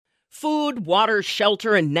Food, water,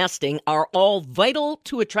 shelter, and nesting are all vital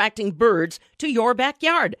to attracting birds to your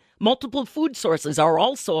backyard. Multiple food sources are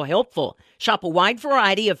also helpful. Shop a wide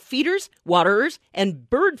variety of feeders, waterers, and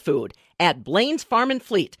bird food at Blaine's Farm and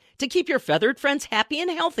Fleet to keep your feathered friends happy and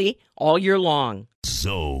healthy all year long.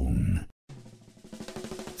 Zone.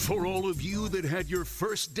 For all of you that had your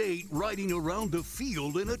first date riding around the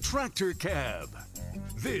field in a tractor cab,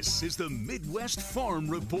 this is the Midwest Farm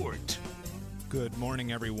Report. Good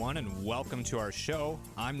morning, everyone, and welcome to our show.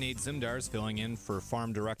 I'm Nate Zimdars, filling in for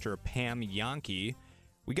Farm Director Pam Yankee.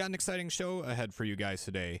 We got an exciting show ahead for you guys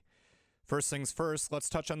today. First things first, let's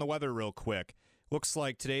touch on the weather real quick. Looks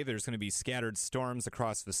like today there's going to be scattered storms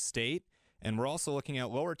across the state, and we're also looking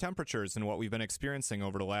at lower temperatures than what we've been experiencing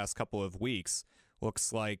over the last couple of weeks.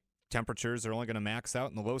 Looks like temperatures are only going to max out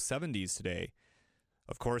in the low 70s today.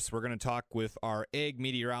 Of course, we're going to talk with our ag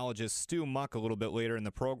meteorologist, Stu Muck, a little bit later in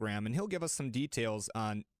the program, and he'll give us some details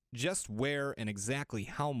on just where and exactly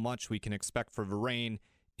how much we can expect for the rain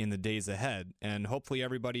in the days ahead. And hopefully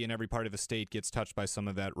everybody in every part of the state gets touched by some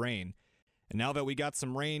of that rain. And now that we got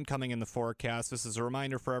some rain coming in the forecast, this is a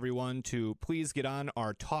reminder for everyone to please get on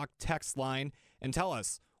our talk text line and tell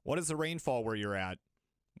us, what is the rainfall where you're at?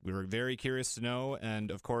 We were very curious to know and,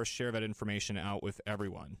 of course, share that information out with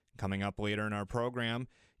everyone. Coming up later in our program,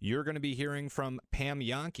 you're going to be hearing from Pam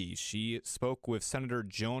Yankee. She spoke with Senator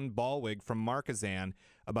Joan Ballweg from Marquezan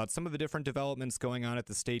about some of the different developments going on at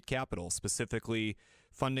the state capitol, specifically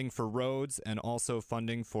funding for roads and also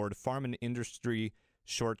funding for the Farm and Industry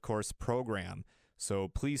Short Course Program. So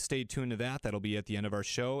please stay tuned to that. That'll be at the end of our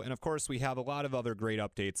show. And, of course, we have a lot of other great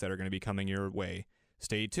updates that are going to be coming your way.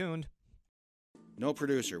 Stay tuned. No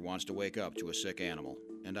producer wants to wake up to a sick animal,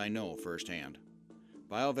 and I know firsthand.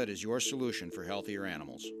 BioVet is your solution for healthier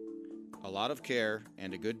animals. A lot of care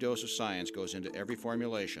and a good dose of science goes into every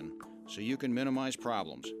formulation so you can minimize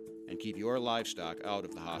problems and keep your livestock out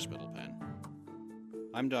of the hospital pen.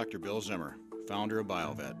 I'm Dr. Bill Zimmer, founder of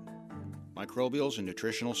BioVet. Microbials and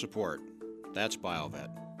nutritional support. That's BioVet.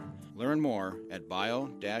 Learn more at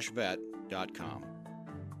bio-vet.com.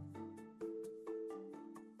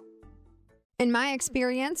 In my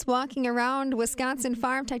experience, walking around Wisconsin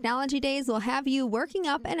Farm Technology Days will have you working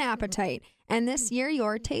up an appetite. And this year,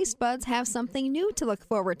 your taste buds have something new to look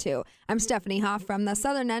forward to. I'm Stephanie Hoff from the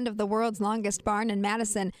southern end of the world's longest barn in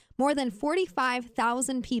Madison. More than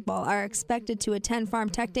 45,000 people are expected to attend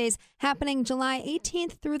Farm Tech Days happening July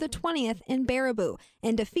 18th through the 20th in Baraboo.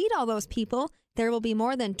 And to feed all those people, there will be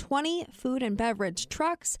more than 20 food and beverage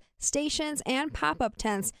trucks, stations, and pop-up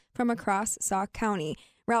tents from across Sauk County.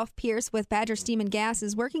 Ralph Pierce with Badger Steam and Gas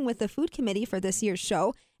is working with the food committee for this year's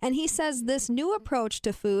show, and he says this new approach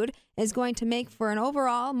to food is going to make for an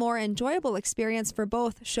overall more enjoyable experience for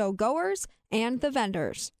both show goers and the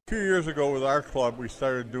vendors. 2 years ago with our club, we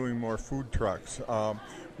started doing more food trucks.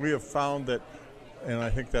 We have found that, and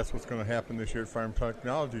I think that's what's going to happen this year at Farm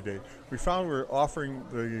Technology Day, we found we're offering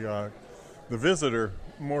the visitor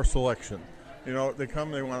more selection. You know, they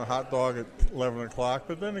come, they want a hot dog at 11 o'clock,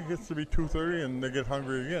 but then it gets to be 2:30 and they get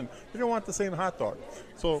hungry again. They don't want the same hot dog.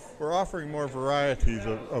 So we're offering more varieties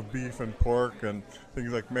of beef and pork and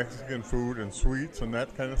things like Mexican food and sweets and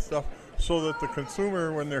that kind of stuff, so that the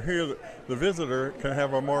consumer, when they're here, the visitor, can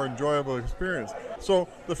have a more enjoyable experience. So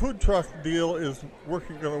the food truck deal is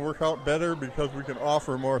going to work out better because we can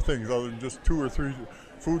offer more things other than just 2 or 3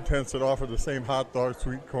 food tents that offer the same hot dog,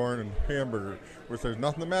 sweet corn, and hamburger, which there's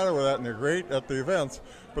nothing the matter with that, and they're great at the events.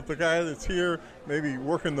 But the guy that's here, maybe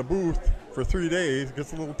working the booth for 3 days,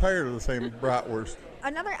 gets a little tired of the same bratwurst.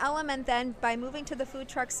 Another element then, by moving to the food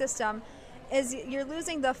truck system, is you're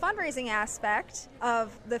losing the fundraising aspect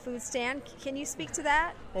of the food stand. Can you speak to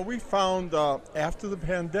that? Well, we found after the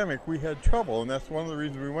pandemic we had trouble, and that's one of the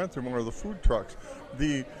reasons we went to more of the food trucks.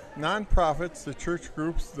 The nonprofits, the church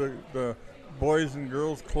groups, the Boys and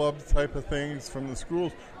Girls Club type of things from the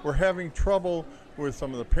schools were having trouble with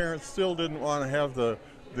some of the parents. Still didn't want to have the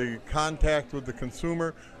contact with the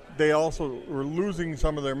consumer. They also were losing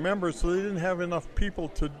some of their members, so they didn't have enough people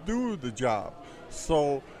to do the job.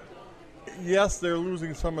 So yes, they're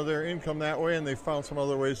losing some of their income that way, and they found some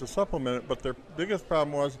other ways to supplement it, but their biggest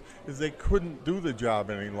problem is they couldn't do the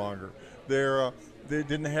job any longer. They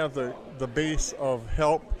didn't have the base of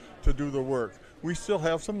help to do the work. We still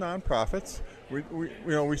have some nonprofits.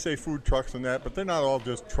 We say food trucks and that, but they're not all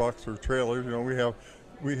just trucks or trailers. You know,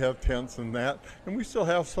 we have tents and that, and we still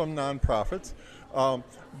have some nonprofits.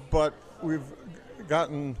 But we've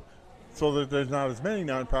gotten so that there's not as many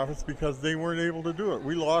nonprofits because they weren't able to do it.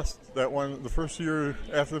 We lost that one the first year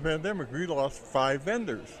after the pandemic. We lost 5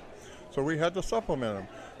 vendors, so we had to supplement them.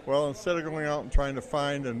 Well, instead of going out and trying to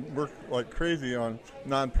find and work like crazy on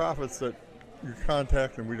nonprofits that you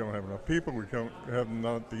contact and we don't have enough people, we don't have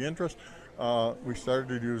enough the interest, we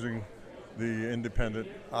started using the independent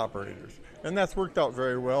operators. And that's worked out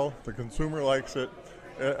very well. The consumer likes it.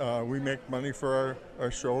 We make money for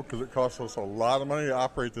our show because it costs us a lot of money to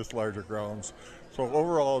operate this larger grounds. So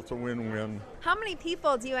overall, it's a win-win. How many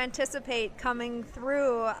people do you anticipate coming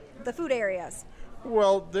through the food areas?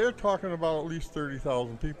 Well, they're talking about at least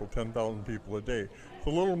 30,000 people, 10,000 people a day. It's a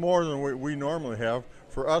little more than what we normally have.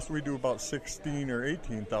 For us, we do about 16 or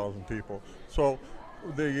 18,000 people. So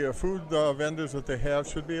the food vendors that they have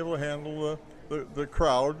should be able to handle the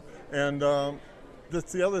crowd. And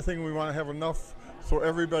that's the other thing, we want to have enough so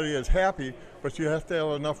everybody is happy, but you have to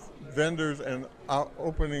have enough vendors and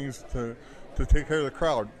openings to take care of the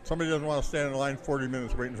crowd. Somebody doesn't want to stand in line 40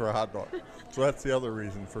 minutes waiting for a hot dog. So that's the other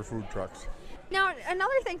reason for food trucks. Now,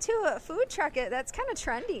 another thing, too, a food truck, that's kind of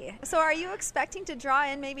trendy. So are you expecting to draw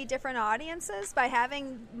in maybe different audiences by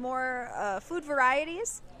having more food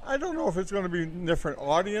varieties? I don't know if it's going to be different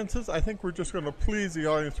audiences. I think we're just going to please the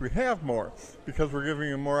audience we have more because we're giving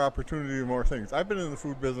them more opportunity and more things. I've been in the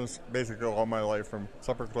food business basically all my life, from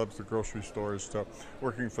supper clubs to grocery stores to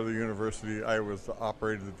working for the university. I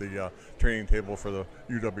operated the training table for the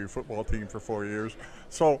UW football team for 4 years.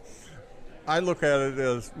 So I look at it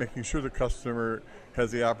as making sure the customer has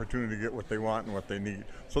the opportunity to get what they want and what they need.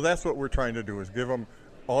 So that's what we're trying to do, is give them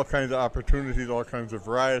all kinds of opportunities, all kinds of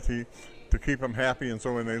variety to keep them happy, and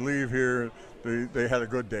so when they leave here, they had a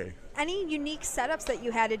good day. Any unique setups that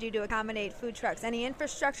you had to do to accommodate food trucks? Any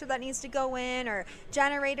infrastructure that needs to go in, or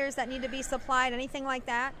generators that need to be supplied, anything like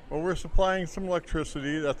that? Well, we're supplying some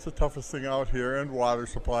electricity. That's the toughest thing out here, and water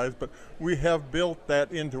supplies, but we have built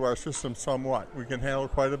that into our system somewhat. We can handle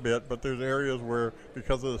quite a bit, but there's areas where,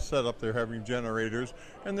 because of the setup, they're having generators,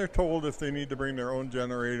 and they're told if they need to bring their own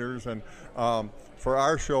generators. And for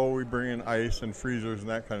our show, we bring in ice and freezers and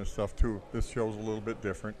that kind of stuff too. This show's a little bit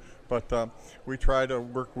different, but we try to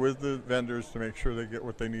work with the vendors to make sure they get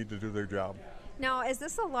what they need to do their job. Now, is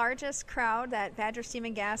this the largest crowd that Badger Steam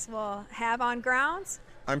and Gas will have on grounds?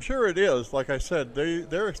 I'm sure it is. Like I said,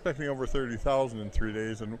 they're expecting over 30,000 in 3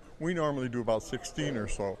 days, and we normally do about 16 or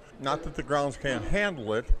so. Not that the grounds can't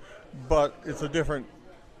handle it, but it's a different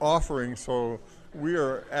offering. So we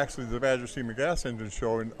are actually, the Badger Steam and Gas Engine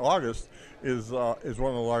show in August is one of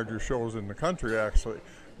the larger shows in the country, actually.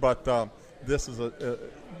 But this is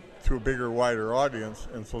to a bigger, wider audience,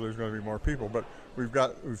 and so there's going to be more people. But we've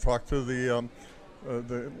talked to the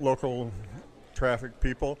local traffic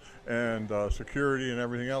people and security and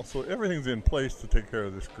everything else, so everything's in place to take care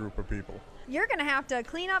of this group of people. You're going to have to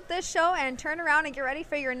clean up this show and turn around and get ready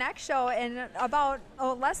for your next show in about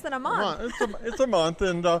less than a month. It's a month,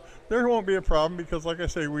 and there won't be a problem because, like I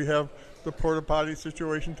say, we have the porta potty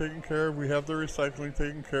situation taken care of. We have the recycling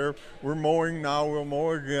taken care of. We're mowing now. We'll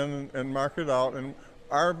mow again and mark it out. And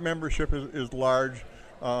our membership is large.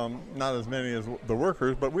 Not as many as the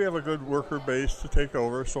workers, but we have a good worker base to take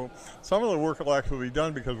over. So some of the work will actually be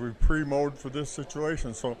done because we've pre-mowed for this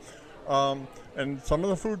situation. So, and some of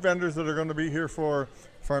the food vendors that are going to be here for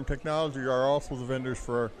Farm Technology are also the vendors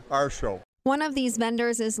for our show. One of these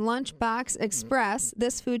vendors is Lunchbox Express.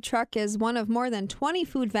 This food truck is one of more than 20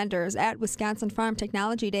 food vendors at Wisconsin Farm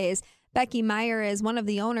Technology Days. Becky Meyer is one of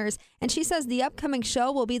the owners, and she says the upcoming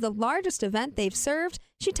show will be the largest event they've served.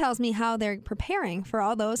 She tells me how they're preparing for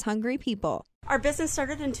all those hungry people. Our business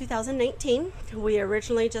started in 2019. We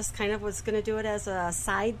originally just kind of was going to do it as a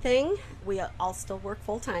side thing. We all still work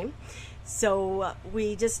full time. So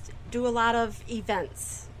we just do a lot of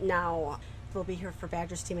events now. We'll be here for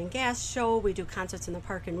Badger Steam and Gas show. We do concerts in the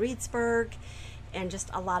park in Reedsburg and just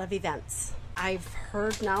a lot of events. I've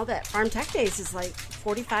heard now that Farm Tech Days is like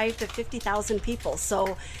 45 to 50,000 people.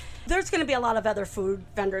 So there's going to be a lot of other food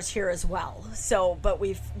vendors here as well. So, but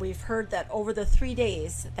we've heard that over the 3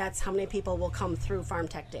 days, that's how many people will come through Farm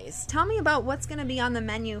Tech Days. Tell me about what's going to be on the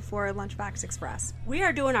menu for Lunchbox Express. We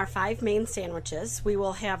are doing our 5 main sandwiches. We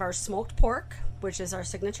will have our smoked pork, which is our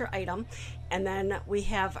signature item, and then we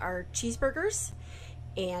have our cheeseburgers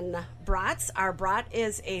and brats. Our brat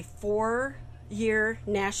is a 4-year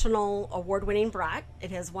national award-winning brat.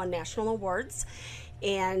 It has won national awards,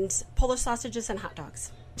 and Polish sausages and hot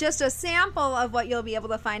dogs. Just a sample of what you'll be able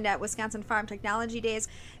to find at Wisconsin Farm Technology Days.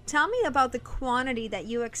 Tell me about the quantity that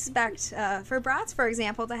you expect for brats, for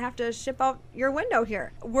example, to have to ship out your window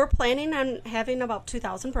here. We're planning on having about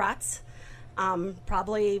 2,000 brats,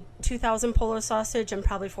 probably 2,000 Polish sausage, and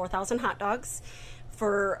probably 4,000 hot dogs.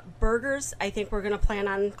 For burgers, I think we're going to plan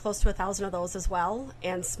on close to 1,000 of those as well.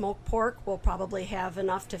 And smoked pork will probably have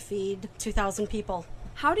enough to feed 2,000 people.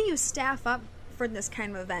 How do you staff up for this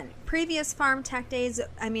kind of event? Previous Farm Tech Days,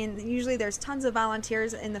 I mean, usually there's tons of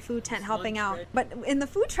volunteers in the food tent helping out. But in the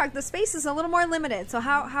food truck, the space is a little more limited. So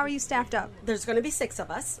how are you staffed up? There's going to be 6 of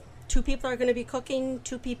us. 2 people are going to be cooking,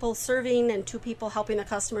 2 people serving, and 2 people helping the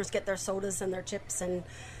customers get their sodas and their chips and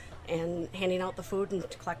handing out the food and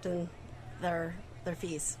collecting their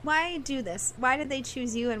fees. Why do this? Why did they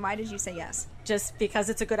choose you, and why did you say yes? Just because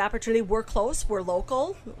it's a good opportunity. We're close, we're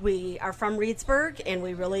local, we are from Reedsburg, and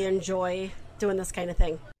we really enjoy doing this kind of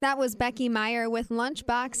thing. That was Becky Meyer with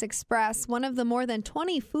Lunchbox Express, one of the more than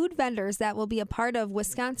 20 food vendors that will be a part of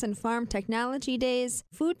Wisconsin Farm Technology Days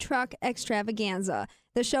Food Truck Extravaganza.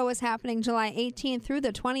 The show is happening July 18th through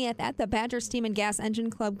the 20th at the Badger Steam and Gas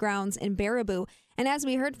Engine Club grounds in Baraboo. And as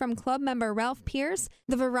we heard from club member Ralph Pierce,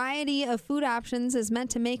 the variety of food options is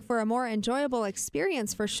meant to make for a more enjoyable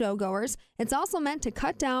experience for showgoers. It's also meant to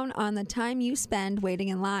cut down on the time you spend waiting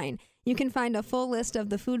in line. You can find a full list of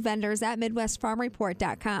the food vendors at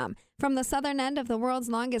MidwestFarmReport.com. From the southern end of the world's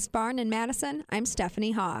longest barn in Madison, I'm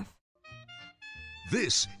Stephanie Hoff.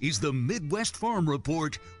 This is the Midwest Farm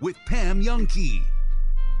Report with Pam Jahnke.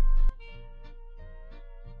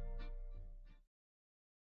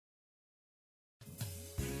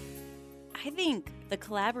 I think the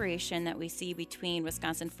collaboration that we see between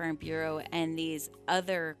Wisconsin Farm Bureau and these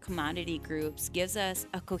other commodity groups gives us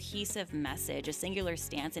a cohesive message, a singular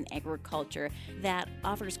stance in agriculture that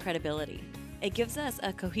offers credibility. It gives us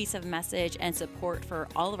a cohesive message and support for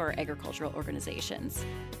all of our agricultural organizations.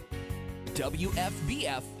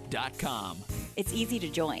 WFBF.com. It's easy to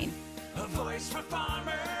join. A voice for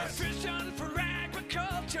farmers, a vision for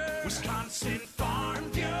agriculture, Wisconsin Farm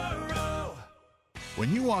Bureau.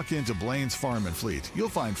 When you walk into Blaine's Farm and Fleet, you'll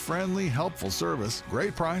find friendly, helpful service,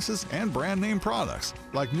 great prices, and brand name products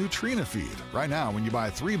like Nutrina Feed. Right now, when you buy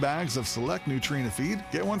 3 bags of select Nutrina Feed,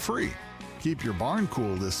 get 1 free. Keep your barn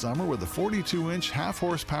cool this summer with a 42-inch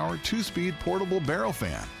half-horsepower 2-speed portable barrel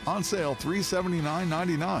fan. On sale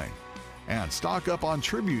 $379.99. And stock up on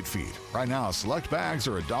Tribute Feed. Right now, select bags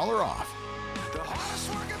are $1 off. The hardest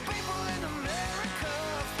working people in America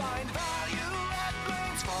find value at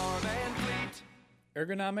Blaine's Farm and Fleet.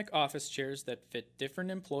 Ergonomic office chairs that fit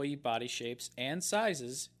different employee body shapes and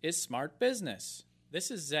sizes is smart business. This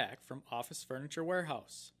is Zach from Office Furniture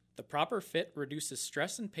Warehouse. The proper fit reduces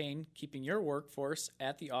stress and pain, keeping your workforce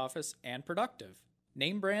at the office and productive.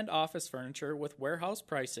 Name brand office furniture with warehouse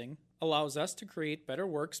pricing allows us to create better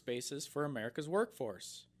workspaces for America's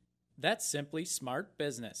workforce. That's simply smart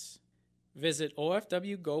business. Visit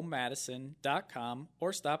ofwgomadison.com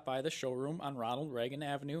or stop by the showroom on Ronald Reagan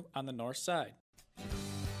Avenue on the north side.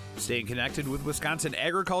 Staying connected with Wisconsin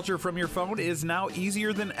agriculture from your phone is now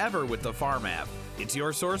easier than ever with the Farm app. It's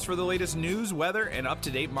your source for the latest news, weather, and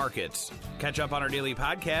up-to-date markets. Catch up on our daily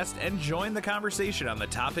podcast and join the conversation on the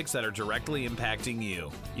topics that are directly impacting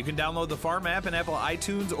you. You can download the Farm app in Apple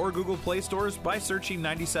iTunes or Google Play stores by searching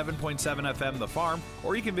 97.7 FM The Farm,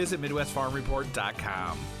 or you can visit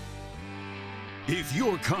MidwestFarmReport.com. If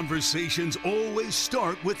your conversations always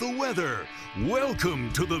start with the weather,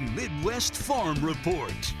 welcome to the Midwest Farm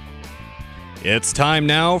Report. It's time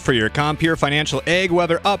now for your Compeer Financial Ag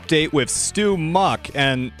Weather Update with Stu Muck.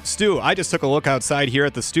 And Stu, I just took a look outside here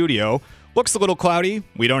at the studio. Looks a little cloudy.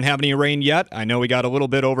 We don't have any rain yet. I know we got a little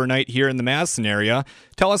bit overnight here in the Madison area.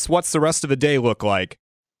 Tell us, what's the rest of the day look like?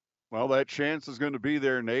 Well, that chance is going to be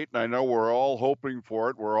there, Nate, and I know we're all hoping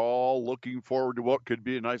for it. We're all looking forward to what could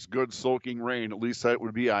be a nice, good soaking rain. At least that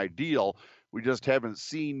would be ideal. We just haven't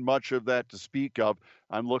seen much of that to speak of.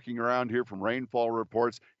 I'm looking around here from rainfall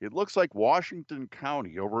reports. It looks like Washington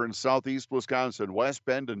County over in southeast Wisconsin, West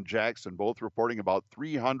Bend and Jackson, both reporting about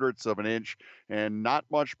 0.03 of an inch, and not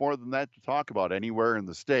much more than that to talk about anywhere in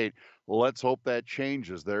the state. Well, let's hope that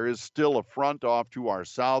changes. There is still a front off to our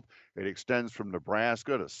south. It extends from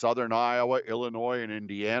Nebraska to southern Iowa, Illinois, and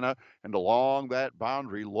Indiana. And along that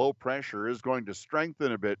boundary, low pressure is going to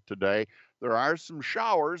strengthen a bit today. There are some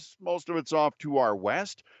showers. Most of it's off to our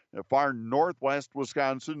west, far northwest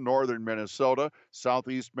Wisconsin, northern Minnesota,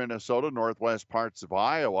 southeast Minnesota, northwest parts of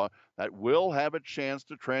Iowa. That will have a chance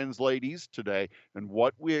to translate east today. And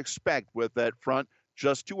what we expect with that front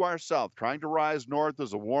just to our south, trying to rise north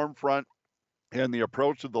as a warm front, and the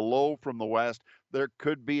approach of the low from the west, there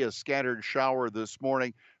could be a scattered shower this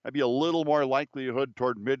morning. maybe a little more likelihood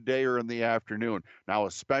toward midday or in the afternoon. Now,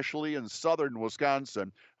 especially in southern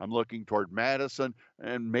Wisconsin, I'm looking toward Madison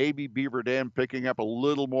and maybe Beaver Dam picking up a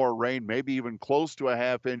little more rain, maybe even close to a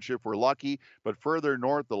half inch if we're lucky. But further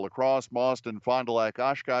north, the La Crosse, Mauston, Fond du Lac,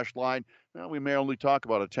 Oshkosh line, well, we may only talk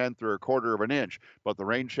about a tenth or a quarter of an inch. But the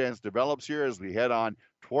rain chance develops here as we head on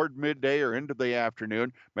toward midday or into the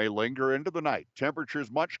afternoon, may linger into the night. Temperatures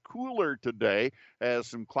much cooler today as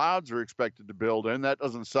some clouds are expected to build in. That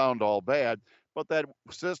doesn't sound all bad, but that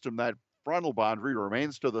system, that frontal boundary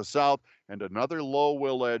remains to the south, and another low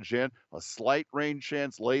will edge in. A slight rain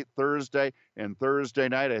chance late Thursday and Thursday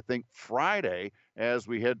night. I think Friday, as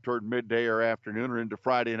we head toward midday or afternoon or into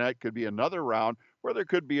Friday night, could be another round where there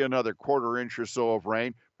could be another quarter inch or so of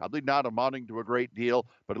rain. Probably not amounting to a great deal,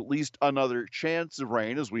 but at least another chance of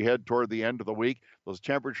rain as we head toward the end of the week. Those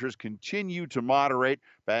temperatures continue to moderate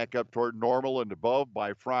back up toward normal and above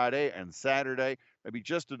by Friday and Saturday. Maybe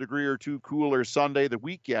just a degree or two cooler Sunday. The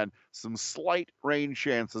weekend, some slight rain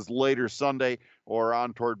chances later Sunday or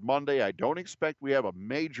on toward Monday. I don't expect we have a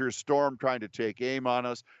major storm trying to take aim on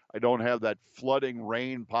us. I don't have that flooding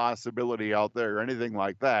rain possibility out there or anything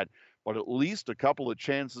like that, but at least a couple of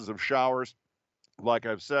chances of showers. Like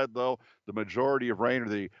I've said, though, the majority of rain, or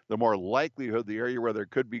the more likelihood, the area where there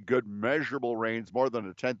could be good measurable rains, more than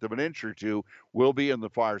a tenth of an inch or two, will be in the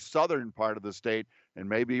far southern part of the state, and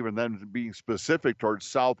maybe even then being specific towards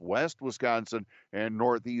southwest Wisconsin and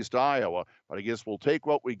northeast Iowa. But I guess we'll take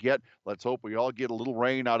what we get. Let's hope we all get a little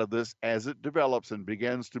rain out of this as it develops and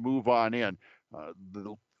begins to move on in.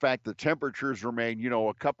 The fact that temperatures remain,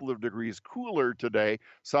 a couple of degrees cooler today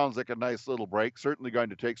sounds like a nice little break. Certainly going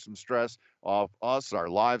to take some stress off us, our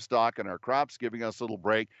livestock, and our crops, giving us a little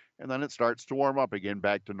break. And then it starts to warm up again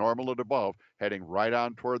back to normal and above, heading right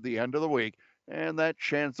on toward the end of the week. And that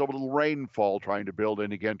chance of a little rainfall trying to build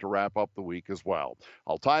in again to wrap up the week as well.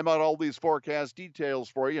 I'll time out all these forecast details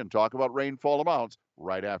for you and talk about rainfall amounts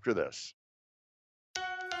right after this.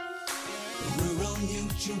 Rural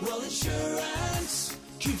Mutual Insurance,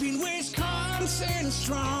 keeping Wisconsin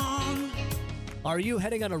strong. Are you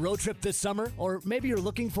heading on a road trip this summer? Or maybe you're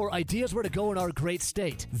looking for ideas where to go in our great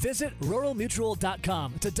state? Visit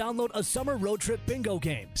ruralmutual.com to download a summer road trip bingo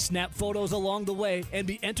game. Snap photos along the way and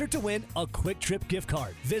be entered to win a quick trip gift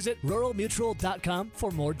card. Visit ruralmutual.com for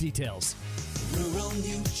more details. Rural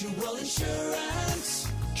Mutual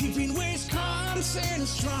Insurance, keeping Wisconsin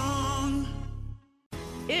strong.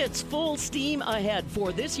 It's full steam ahead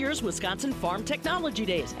for this year's Wisconsin Farm Technology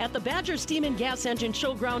Days at the Badger Steam and Gas Engine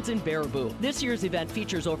Showgrounds in Baraboo. This year's event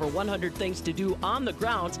features over 100 things to do on the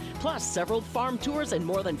grounds, plus several farm tours and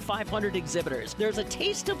more than 500 exhibitors. There's a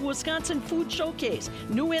Taste of Wisconsin food showcase,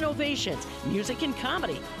 new innovations, music and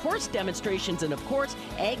comedy, horse demonstrations, and of course,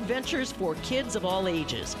 ag ventures for kids of all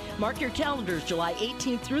ages. Mark your calendars July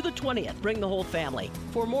 18th through the 20th. Bring the whole family.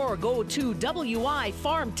 For more, go to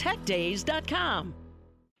wifarmtechdays.com.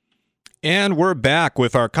 And we're back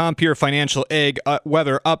with our Compeer Financial Ag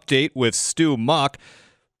weather update with Stu Muck.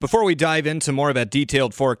 Before we dive into more of that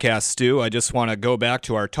detailed forecast, Stu, I just want to go back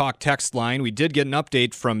to our talk text line. We did get an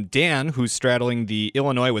update from Dan, who's straddling the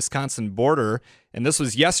Illinois-Wisconsin border, and this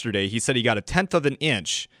was yesterday. He said he got a tenth of an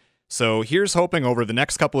inch. So here's hoping over the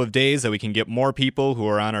next couple of days that we can get more people who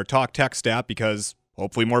are on our talk text app, because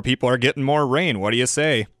hopefully more people are getting more rain. What do you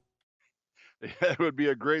say? That would be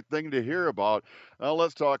a great thing to hear about.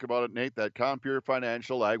 Let's talk about it, Nate. That Compeer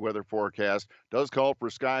Financial Ag weather forecast does call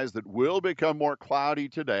for skies that will become more cloudy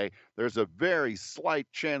today. There's a very slight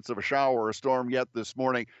chance of a shower or storm yet this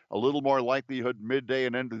morning. A little more likelihood midday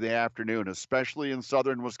and into the afternoon, especially in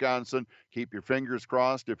southern Wisconsin. Keep your fingers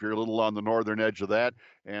crossed if you're a little on the northern edge of that.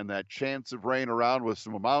 And that chance of rain around with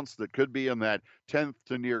some amounts that could be in that tenth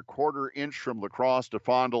to near quarter inch from La Crosse to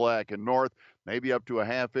Fond du Lac and north. Maybe up to a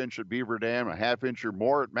half inch at Beaver Dam, a half inch or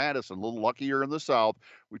more at Madison, a little luckier in the south.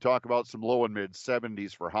 We talk about some low and mid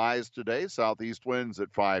 70s for highs today. Southeast winds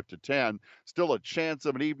at 5 to 10. Still a chance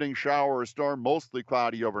of an evening shower or storm, mostly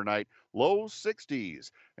cloudy overnight. Low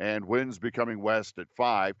 60s, and winds becoming west at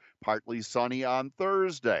 5. Partly sunny on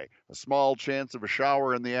Thursday. A small chance of a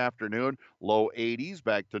shower in the afternoon. Low 80s,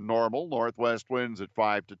 back to normal. Northwest winds at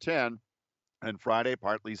 5 to 10. And Friday,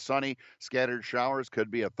 partly sunny, scattered showers,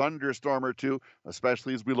 could be a thunderstorm or two,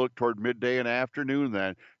 especially as we look toward midday and afternoon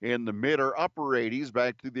then. In the mid or upper 80s,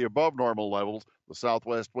 back to the above normal levels. The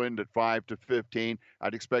southwest wind at 5 to 15.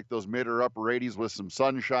 I'd expect those mid or upper 80s with some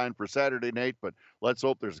sunshine for Saturday, Nate, but let's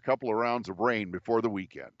hope there's a couple of rounds of rain before the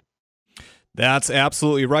weekend. That's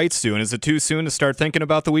absolutely right, Stu. And is it too soon to start thinking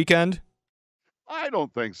about the weekend? I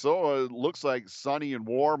don't think so. It looks like sunny and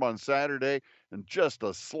warm on Saturday and just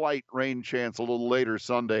a slight rain chance a little later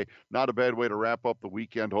Sunday. Not a bad way to wrap up the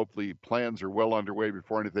weekend. Hopefully plans are well underway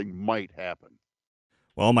before anything might happen.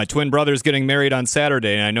 Well, my twin brother's getting married on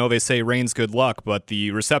Saturday, and I know they say rain's good luck, but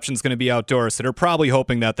the reception's going to be outdoors, so they're probably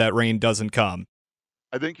hoping that rain doesn't come.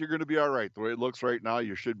 I think you're going to be all right. The way it looks right now,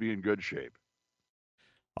 you should be in good shape.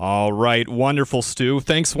 All right. Wonderful, Stu.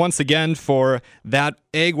 Thanks once again for that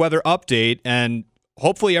egg weather update, and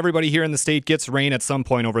hopefully everybody here in the state gets rain at some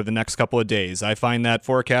point over the next couple of days. I find that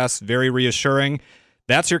forecast very reassuring.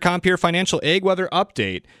 That's your Compeer Financial egg weather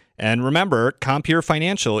update. And remember, Compeer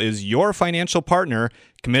Financial is your financial partner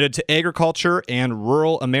committed to agriculture and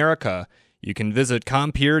rural America. You can visit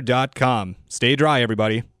Compeer.com. Stay dry,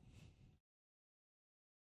 everybody.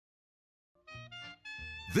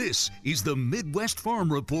 This is the Midwest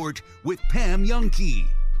Farm Report with Pam Jahnke.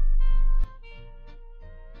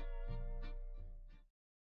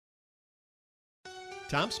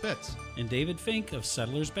 Tom Spitz and David Fink of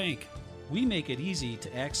Settlers Bank. We make it easy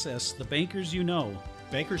to access the bankers you know.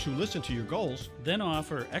 Bankers who listen to your goals, then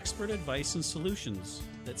offer expert advice and solutions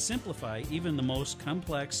that simplify even the most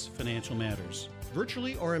complex financial matters.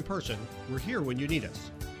 Virtually or in person, we're here when you need us.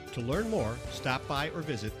 To learn more, stop by or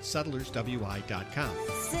visit settlerswi.com.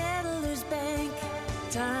 Settlers Bank,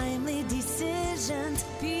 timely decisions,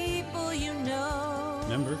 people you know.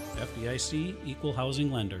 Member FDIC, Equal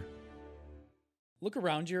Housing Lender. Look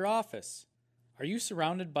around your office. Are you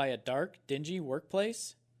surrounded by a dark, dingy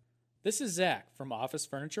workplace? This is Zach from Office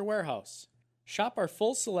Furniture Warehouse. Shop our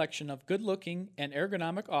full selection of good-looking and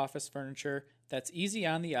ergonomic office furniture that's easy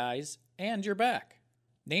on the eyes and your back.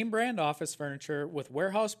 Name brand office furniture with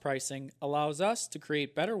warehouse pricing allows us to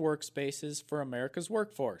create better workspaces for America's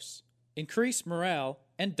workforce. Increase morale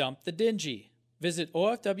and dump the dingy. Visit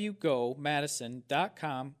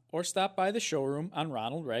ofwgomadison.com or stop by the showroom on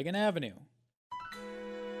Ronald Reagan Avenue.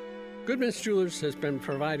 Goodman's Jewelers has been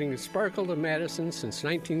providing sparkle to Madison since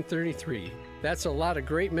 1933. That's a lot of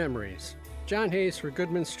great memories. John Hayes for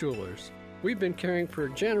Goodman's Jewelers. We've been caring for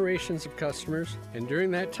generations of customers, and during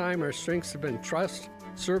that time our strengths have been trust,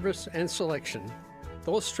 service, and selection.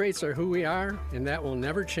 Those traits are who we are, and that will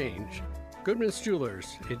never change. Goodman's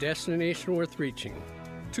Jewelers, a destination worth reaching.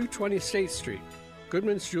 220 State Street,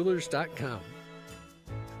 goodmansjewelers.com.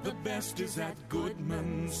 The best is at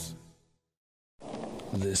Goodman's.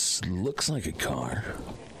 This looks like a car.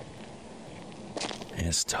 It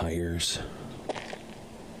has tires,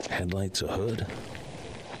 headlights, a hood,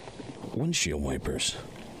 windshield wipers.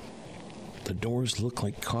 The doors look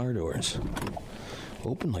like car doors.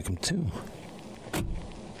 Open like them too.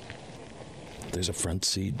 There's a front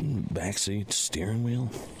seat, back seat, steering wheel.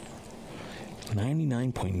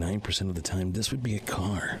 99.9% of the time, this would be a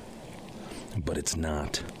car. But it's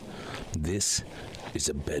not. This is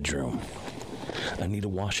a bedroom. Anita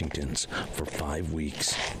Washington's for 5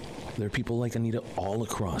 weeks. There are people like Anita all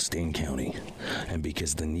across Dane County. And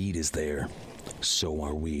because the need is there, so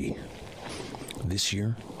are we. This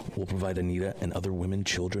year, we'll provide Anita and other women,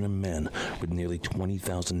 children, and men with nearly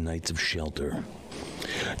 20,000 nights of shelter.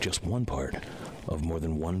 Just one part of more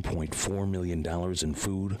than $1.4 million in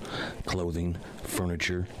food, clothing,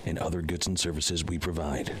 furniture, and other goods and services we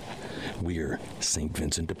provide. We're St.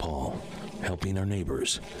 Vincent de Paul, helping our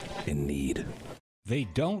neighbors in need. They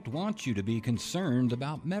don't want you to be concerned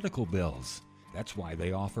about medical bills. That's why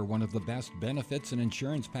they offer one of the best benefits and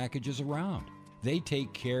insurance packages around. They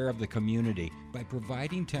take care of the community by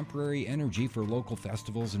providing temporary energy for local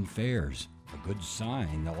festivals and fairs. A good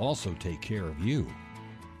sign they'll also take care of you.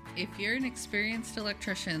 If you're an experienced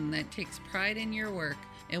electrician that takes pride in your work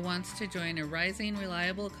and wants to join a rising,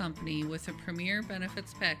 reliable company with a premier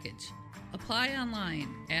benefits package, apply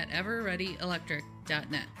online at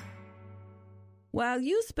everreadyelectric.net. While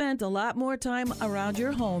you spent a lot more time around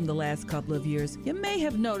your home the last couple of years, you may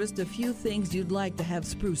have noticed a few things you'd like to have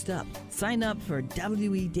spruced up. Sign up for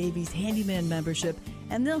W.E. Davies Handyman membership,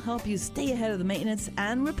 and they'll help you stay ahead of the maintenance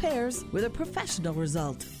and repairs with a professional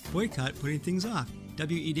result. Boycott putting things off.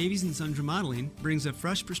 W.E. Davies & Sons Remodeling brings a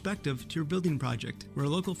fresh perspective to your building project. We're a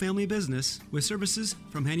local family business with services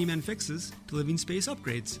from handyman fixes to living space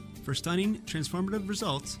upgrades. For stunning, transformative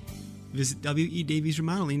results, visit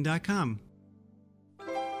WEDaviesRemodeling.com.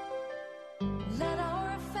 Let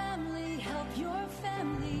our family help your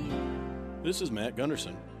family. This is Matt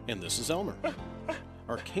Gunderson, and this is Elmer,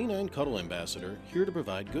 our canine cuddle ambassador, here to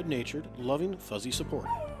provide good-natured, loving, fuzzy support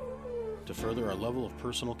to further our level of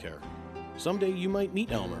personal care. Someday you might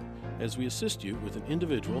meet Elmer as we assist you with an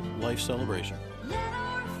individual life celebration. Let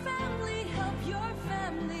our family help your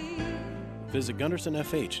family. Visit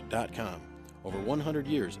GundersonFH.com over 100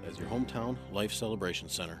 years as your hometown life celebration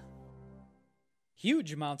center.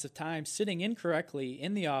 Huge amounts of time sitting incorrectly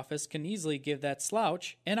in the office can easily give that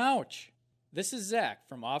slouch an ouch. This is Zach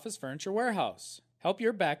from Office Furniture Warehouse. Help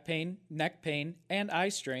your back pain, neck pain, and eye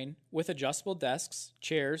strain with adjustable desks,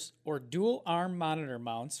 chairs, or dual arm monitor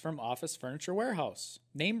mounts from Office Furniture Warehouse.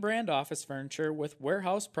 Name brand office furniture with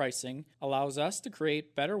warehouse pricing allows us to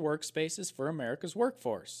create better workspaces for America's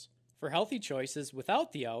workforce. For healthy choices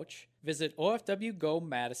without the ouch, visit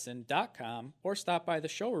ofwgomadison.com or stop by the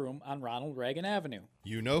showroom on Ronald Reagan Avenue.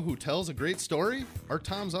 You know who tells a great story? Our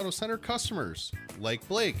Tom's Auto Center customers, like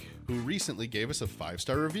Blake, who recently gave us a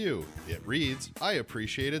 5-star review. It reads, "I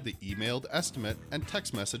appreciated the emailed estimate and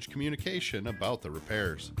text message communication about the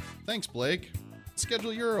repairs. Thanks, Blake.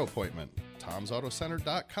 Schedule your appointment.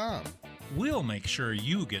 Tom'sAutoCenter.com. We'll make sure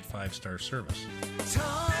you get 5-star service.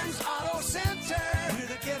 Tom's Auto Center. We're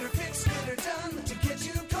the get her fixed, get her done to get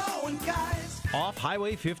you going, guys. Off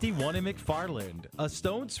Highway 51 in McFarland, a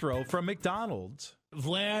stone's throw from McDonald's.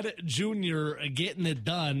 Vlad Jr. getting it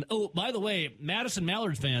done. Oh, by the way, Madison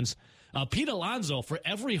Mallard fans, Pete Alonso, for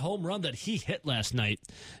every home run that he hit last night,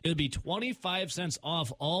 it would be 25 cents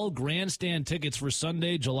off all grandstand tickets for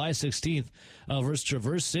Sunday, July 16th versus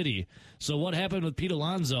Traverse City. So what happened with Pete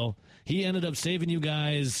Alonso? He ended up saving you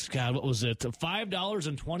guys, God, what was it?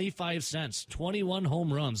 $5.25. 21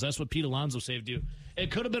 home runs. That's what Pete Alonso saved you. It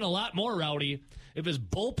could have been a lot more, Rowdy, if his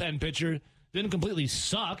bullpen pitcher didn't completely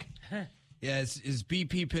suck. Yeah, his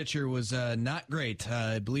BP pitcher was not great.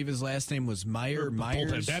 I believe his last name was Myers.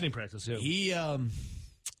 Bullpen batting practice, yeah.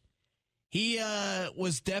 He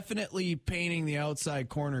was definitely painting the outside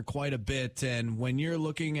corner quite a bit, and when you're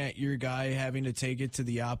looking at your guy having to take it to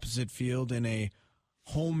the opposite field in a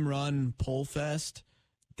home run pull fest,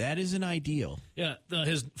 that isn't ideal. Yeah,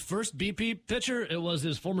 his first BP pitcher, it was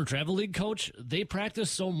his former travel league coach. They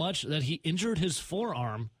practiced so much that he injured his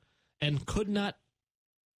forearm and could not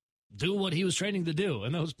do what he was training to do,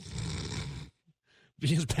 and that was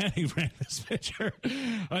his batting practice pitcher.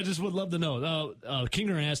 I just would love to know.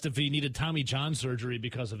 Kinger asked if he needed Tommy John surgery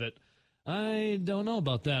because of it. I don't know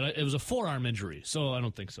about that. It was a forearm injury, so I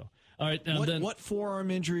don't think so. All right, what forearm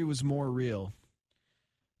injury was more real?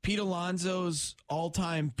 Pete Alonso's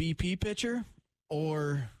all-time BP pitcher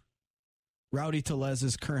or Rowdy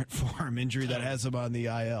Tellez's current forearm injury that has him on the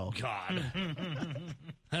IL? God.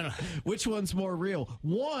 Which one's more real?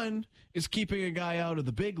 One is keeping a guy out of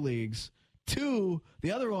the big leagues. Two,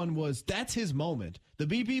 the other one was that's his moment. The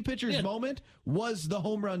BP pitcher's moment was the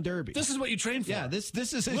home run derby. This is what you train for. Yeah, this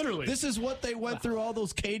is literally. This is what they went through all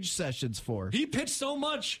those cage sessions for. He pitched so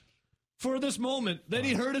much for this moment that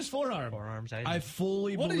he hurt his forearm. I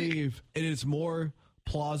fully believe it is more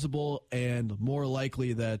plausible and more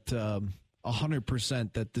likely that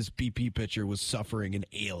 100% that this BP pitcher was suffering and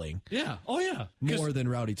ailing. Yeah. Oh, yeah. More than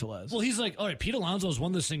Rowdy Tellez. Well, he's like, all right, Pete Alonso's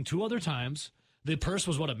won this thing 2 other times. The purse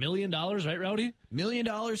was, what, $1 million, right, Rowdy? $1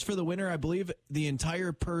 million for the winner. I believe the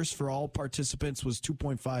entire purse for all participants was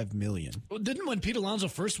 $2.5 million. Well, didn't when Pete Alonso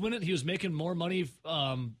first win it, he was making more money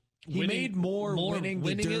he made more winning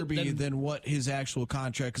the Derby than what his actual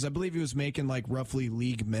contract, because I believe he was making like roughly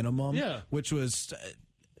league minimum, which was,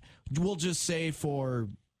 we'll just say for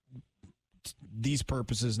these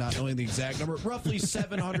purposes, not knowing the exact number, roughly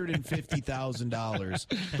 $750,000.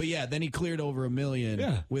 But yeah, then he cleared over $1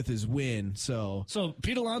 million with his win. So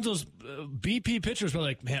Pete Alonso's BP pitchers were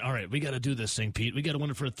like, man, all right, we got to do this thing, Pete. We got to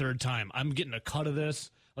win it for a third time. I'm getting a cut of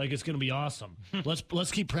this. Like, it's going to be awesome.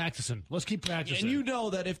 Let's keep practicing. Let's keep practicing. And you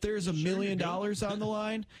know that if there's $1 million on the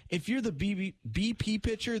line, if you're the BP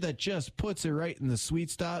pitcher that just puts it right in the sweet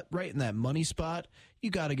spot, right in that money spot, you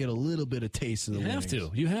got to get a little bit of taste of the winnings.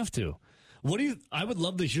 You have to. I would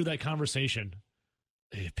love to hear that conversation.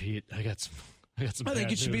 Hey, Pete, I got some I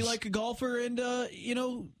think it should be like a golfer and,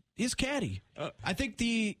 his caddy. I think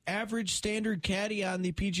the average standard caddy on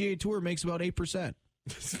the PGA Tour makes about 8%.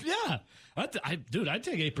 Yeah. I'd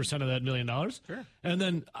take 8% of that $1 million. Sure. And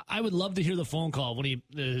then I would love to hear the phone call when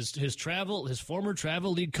his former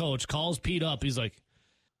travel league coach calls Pete up. He's like,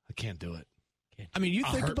 I can't do it. I mean, you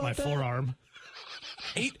think hurt about my that? Forearm.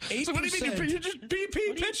 8%. So what do you mean you're just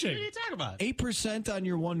BP pitching? What are you talking about? 8% on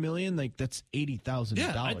your $1 million, like that's $80,000.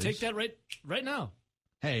 Yeah, I'd take that right now.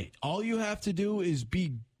 Hey, all you have to do is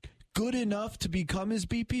be good enough to become his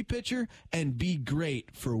BP pitcher and be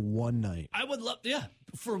great for one night. I would love,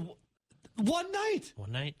 for one night.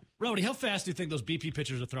 One night. Rowdy, how fast do you think those BP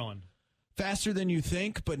pitchers are throwing? Faster than you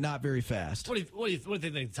think, but not very fast. What do you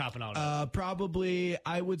think they're topping out at? Probably,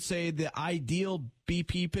 I would say the ideal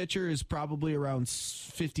BP pitcher is probably around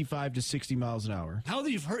 55 to 60 miles an hour. How do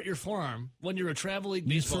you hurt your forearm when you're a travel league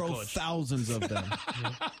baseball coach? You throw thousands of them.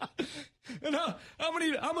 And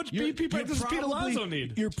how much BP practice does Pete Alonso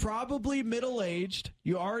need? You're probably middle-aged.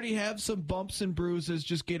 You already have some bumps and bruises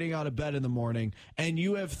just getting out of bed in the morning, and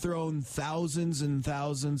you have thrown thousands and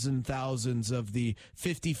thousands and thousands of the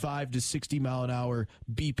 55 to 60 mile an hour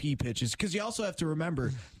BP pitches. Because you also have to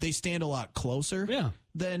remember they stand a lot closer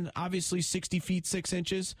than obviously 60 feet 6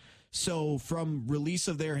 inches. So from release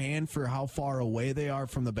of their hand for how far away they are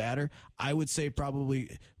from the batter, I would say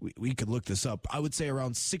probably, we could look this up, I would say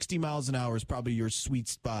around 60 miles an hour is probably your sweet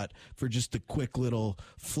spot for just the quick little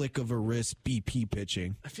flick of a wrist BP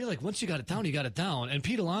pitching. I feel like once you got it down, you got it down. And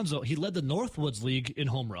Pete Alonso, he led the Northwoods League in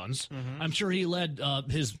home runs. Mm-hmm. I'm sure he led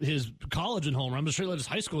his college in home runs. I'm sure he led his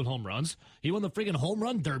high school in home runs. He won the freaking home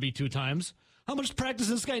run derby 2 times. How much practice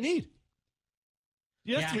does this guy need?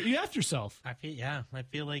 You asked yourself. I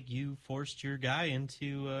feel like you forced your guy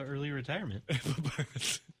into early retirement.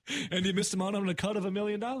 And you missed him out on a cut of $1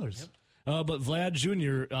 million. Yep. But Vlad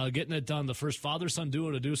Jr. Getting it done, the first father-son duo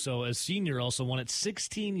to do so, as senior also won it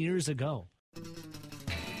 16 years ago.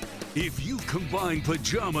 If you combine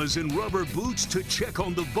pajamas and rubber boots to check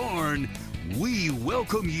on the barn, we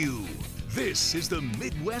welcome you. This is the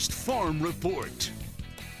Midwest Farm Report.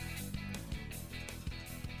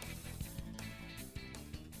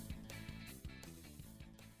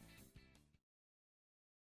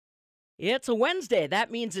 It's a Wednesday.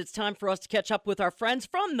 That means it's time for us to catch up with our friends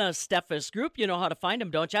from the Steffes Group. You know how to find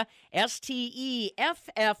them, don't you? STEFFES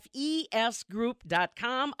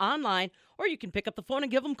Group.com online, or you can pick up the phone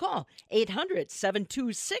and give them a call.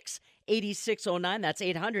 800-726-8609. That's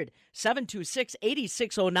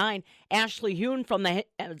 800-726-8609. Ashley Hune from the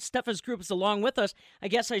Steffes Group is along with us. I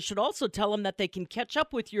guess I should also tell them that they can catch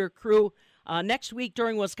up with your crew next week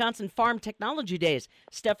during Wisconsin Farm Technology Days.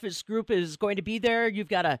 Steffes Group is going to be there. You've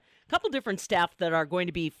got a couple different staff that are going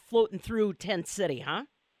to be floating through Tent City, huh?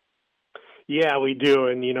 Yeah, we do.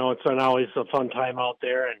 And, it's always a fun time out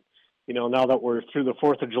there. And, now that we're through the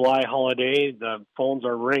 4th of July holiday, the phones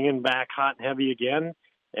are ringing back hot and heavy again.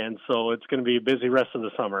 And so it's going to be a busy rest of the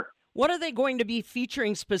summer. What are they going to be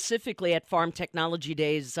featuring specifically at Farm Technology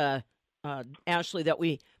Days, Ashley, that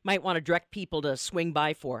we might want to direct people to swing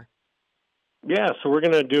by for? Yeah, so we're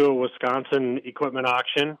going to do a Wisconsin equipment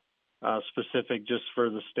auction, specific just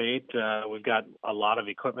for the state. We've got a lot of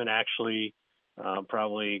equipment, actually,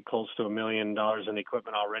 probably close to $1 million in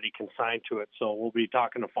equipment already consigned to it. So we'll be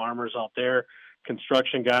talking to farmers out there,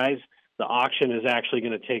 construction guys. The auction is actually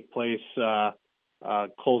going to take place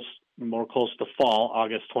close to fall.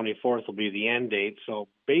 August 24th will be the end date. So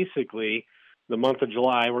basically, the month of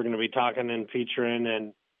July, we're going to be talking and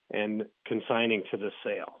featuring and consigning to the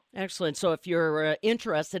sale. Excellent. So if you're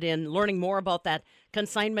interested in learning more about that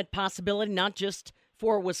consignment possibility, not just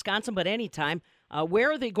for Wisconsin, but anytime,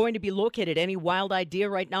 where are they going to be located? Any wild idea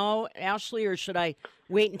right now, Ashley, or should I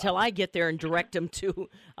wait until I get there and direct them to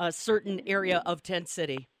a certain area of Tent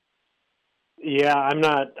City? Yeah, I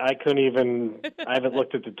haven't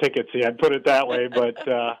looked at the tickets yet, put it that way, but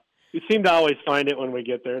we seem to always find it when we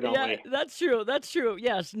get there, don't we? That's true.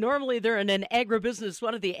 Yes, normally they're in an agribusiness,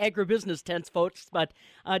 one of the agribusiness tents, folks, but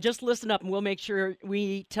just listen up and we'll make sure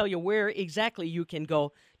we tell you where exactly you can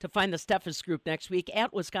go to find the Steffes Group next week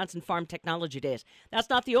at Wisconsin Farm Technology Days. That's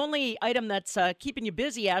not the only item that's keeping you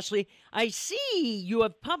busy, Ashley. I see you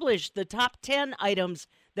have published the top 10 items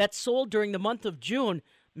that sold during the month of June.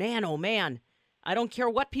 Man, oh man, I don't care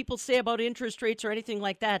what people say about interest rates or anything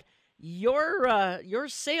like that. Your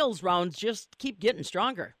sales rounds just keep getting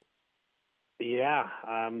stronger. Yeah,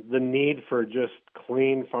 the need for just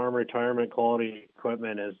clean farm retirement quality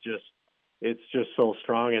equipment is it's just so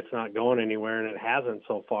strong. It's not going anywhere, and it hasn't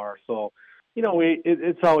so far. So,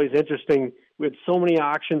 it's always interesting. We had so many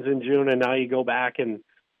auctions in June, and now you go back and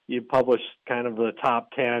you publish kind of the top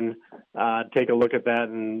 10. Take a look at that,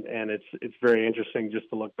 and it's very interesting just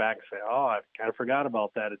to look back and say, oh, I kind of forgot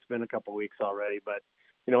about that. It's been a couple weeks already, but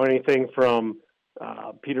anything from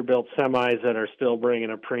Peterbilt semis that are still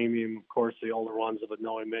bringing a premium, of course, the older ones with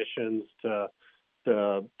no emissions, to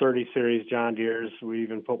 30 series John Deere's. We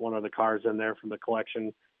even put one of the cars in there from the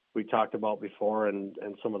collection we talked about before, and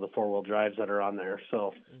some of the four-wheel drives that are on there.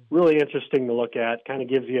 So really interesting to look at. Kind of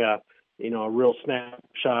gives you a real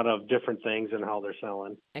snapshot of different things and how they're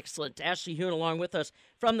selling. Excellent. Ashley Hune along with us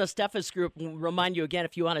from the Steffes Group. We'll remind you again,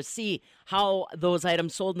 if you want to see how those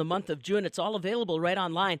items sold in the month of June, it's all available right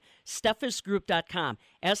online, steffesgroup.com,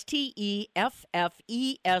 STEFFES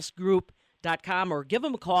Group.com, or give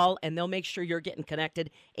them a call and they'll make sure you're getting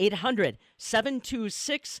connected,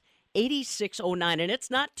 800-726-8609. And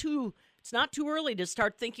it's not too early to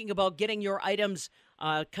start thinking about getting your items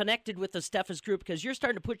connected with the Steffes Group, because you're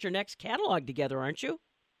starting to put your next catalog together, aren't you?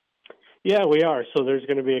 Yeah, we are. So there's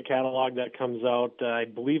going to be a catalog that comes out, I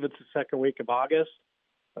believe it's the second week of August.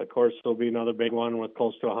 Of course, there'll be another big one with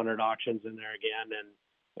close to 100 auctions in there again.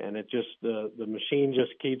 And it just, the machine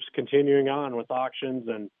just keeps continuing on with auctions.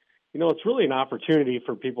 And, it's really an opportunity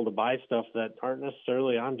for people to buy stuff that aren't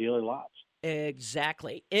necessarily on dealer lots.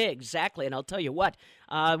 Exactly. And I'll tell you what,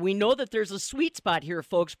 we know that there's a sweet spot here,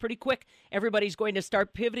 folks. Pretty quick, everybody's going to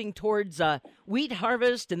start pivoting towards wheat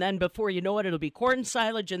harvest, and then before you know it, it'll be corn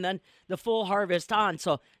silage, and then the full harvest on.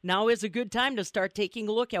 So now is a good time to start taking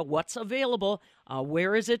a look at what's available.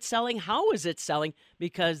 Where is it selling? How is it selling?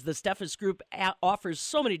 Because the Steffes Group offers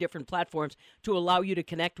so many different platforms to allow you to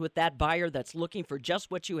connect with that buyer that's looking for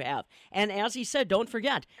just what you have. And as he said, don't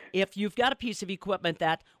forget, if you've got a piece of equipment,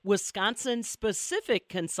 that Wisconsin-specific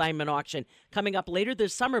consignment auction coming up later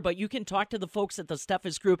this summer, but you can talk to the folks at the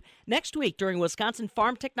Steffes Group next week during Wisconsin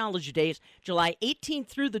Farm Technology Days, July 18th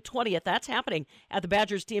through the 20th. That's happening at the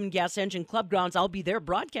Badger Steam and Gas Engine Club grounds. I'll be there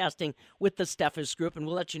broadcasting with the Steffes Group, and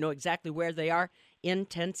we'll let you know exactly where they are in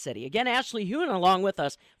Tent City. Again, Ashley Hune along with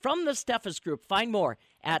us from the Steffes Group. Find more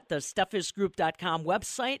at the SteffesGroup.com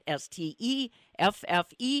website,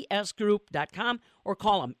 STEFFES Group.com, or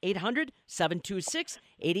call them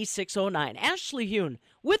 800-726-8609. Ashley Hune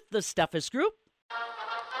with the Steffes Group.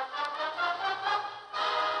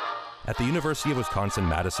 At the University of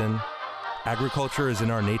Wisconsin-Madison, agriculture is in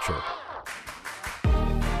our nature.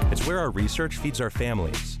 It's where our research feeds our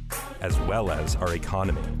families, as well as our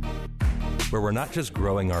economy. Where we're not just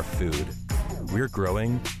growing our food, we're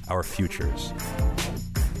growing our futures.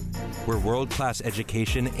 Where world-class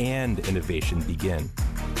education and innovation begin.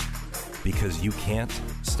 Because you can't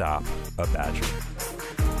stop a Badger.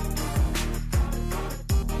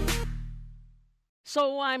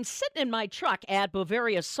 So I'm sitting in my truck at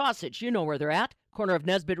Bavaria Sausage. You know where they're at. Corner of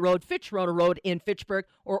Nesbitt Road, Fitch-Rona Road in Fitchburg,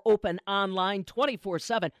 or open online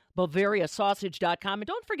 24/7, BavariaSausage.com. And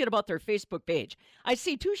don't forget about their Facebook page. I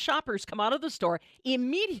see two shoppers come out of the store,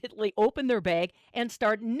 immediately open their bag, and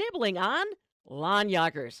start nibbling on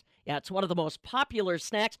Lahnjagers. Yeah, it's one of the most popular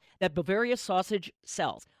snacks that Bavaria Sausage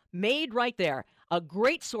sells. Made right there, a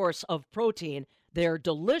great source of protein. They're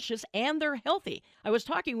delicious and they're healthy. I was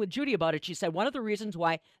talking with Judy about it. She said one of the reasons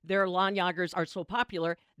why their Lahnjagers are so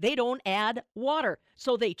popular, they don't add water,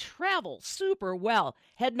 so they travel super well.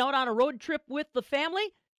 Heading out on a road trip with the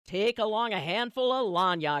family? Take along a handful of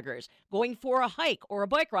Lahnjagers. Going for a hike or a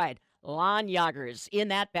bike ride? Lahnjagers in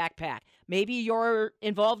that backpack. Maybe you're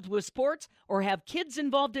involved with sports or have kids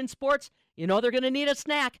involved in sports. You know they're going to need a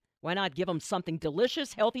snack. Why not give them something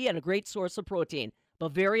delicious, healthy, and a great source of protein?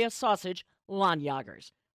 Bavaria Sausage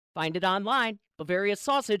Lahnjagers. Find it online,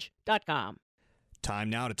 BavariaSausage.com. Time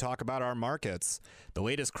now to talk about our markets. The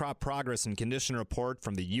latest crop progress and condition report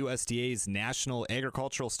from the USDA's National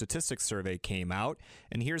Agricultural Statistics Survey came out,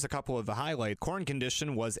 and here's a couple of the highlights. Corn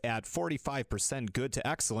condition was at 45% good to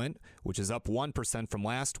excellent, which is up 1% from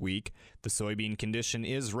last week. The soybean condition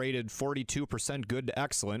is rated 42% good to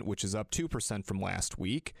excellent, which is up 2% from last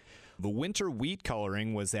week. The winter wheat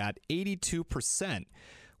coloring was at 82%,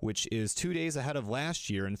 which is 2 days ahead of last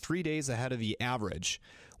year and 3 days ahead of the average.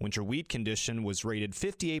 Winter wheat condition was rated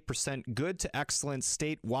 58% good to excellent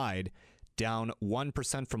statewide, down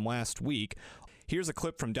 1% from last week. Here's a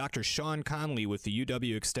clip from Dr. Sean Conley with the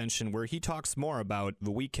UW Extension where he talks more about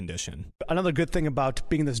the wheat condition. Another good thing about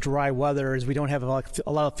being this dry weather is we don't have a lot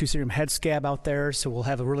of Fusarium head scab out there, so we'll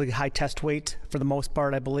have a really high test weight for the most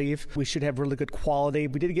part, I believe. We should have really good quality.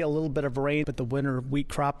 We did get a little bit of rain, but the winter wheat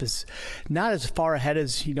crop is not as far ahead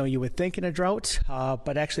as you would think in a drought,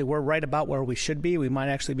 but actually we're right about where we should be. We might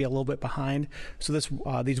actually be a little bit behind. So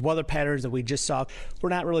these weather patterns that we just saw, we're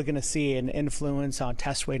not really going to see an influence on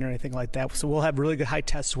test weight or anything like that. So we'll have really good high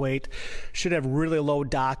test weight, should have really low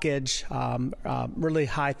dockage, really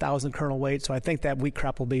high 1,000 kernel weight. So I think that wheat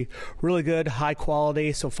crop will be really good, high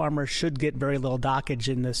quality. So farmers should get very little dockage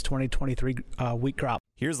in this 2023 wheat crop.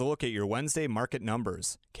 Here's a look at your Wednesday market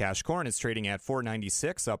numbers. Cash corn is trading at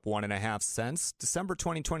 $4.96, up 1.5 cents. December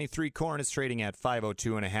 2023 corn is trading at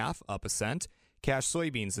 $5.02.5, up a cent. Cash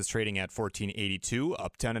soybeans is trading at $14.82,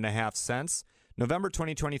 up 10.5 cents. November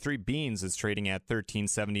 2023 beans is trading at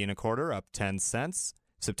 $13.70 up 10 cents.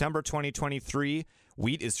 September 2023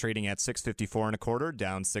 wheat is trading at $6.54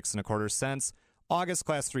 down 6.25 cents. August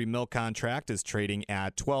Class 3 milk contract is trading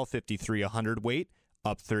at $12.53 a hundredweight,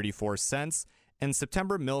 up 34 cents. And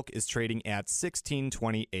September milk is trading at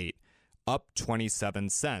 $16.28, up 27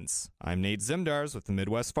 cents. I'm Nate Zimdars with the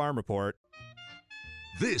Midwest Farm Report.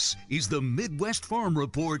 This is the Midwest Farm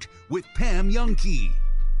Report with Pam Youngkey.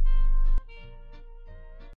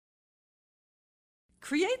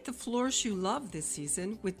 Create the floors you love this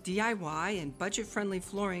season with DIY and budget-friendly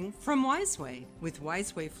flooring from Wiseway. With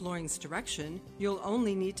Wiseway Flooring's direction, you'll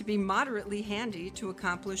only need to be moderately handy to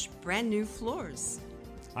accomplish brand new floors.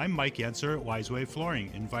 I'm Mike Yenser at Wiseway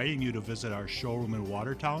Flooring, inviting you to visit our showroom in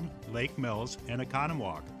Watertown, Lake Mills, and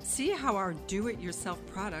Economwalk. See how our do-it-yourself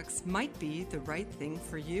products might be the right thing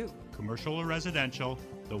for you. Commercial or residential,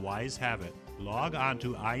 the Wise have it. Log on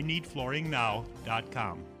to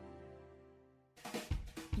ineedflooringnow.com.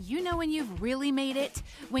 You know when you've really made it?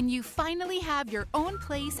 When you finally have your own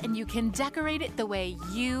place and you can decorate it the way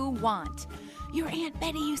you want. Your Aunt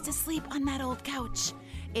Betty used to sleep on that old couch.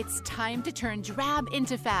 It's time to turn drab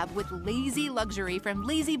into fab with lazy luxury from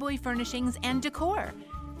Lazy Boy Furnishings and Decor.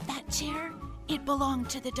 That chair, it belonged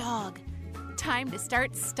to the dog. Time to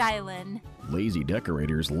start styling. Lazy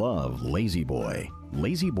decorators love Lazy Boy.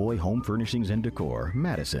 Lazy Boy Home Furnishings and Decor,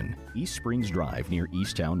 Madison, East Springs Drive near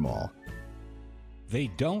Easttown Mall. They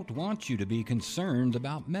don't want you to be concerned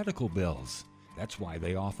about medical bills. That's why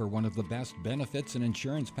they offer one of the best benefits and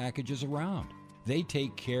insurance packages around. They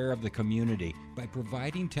take care of the community by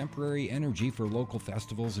providing temporary energy for local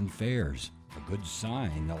festivals and fairs. A good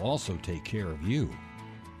sign they'll also take care of you.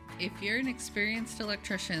 If you're an experienced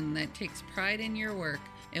electrician that takes pride in your work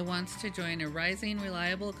and wants to join a rising,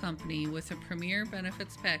 reliable company with a premier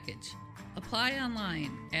benefits package, apply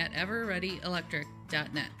online at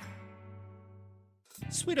everreadyelectric.net.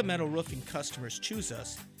 Sweeta Meadow Roofing customers choose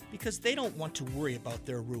us because they don't want to worry about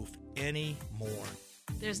their roof anymore.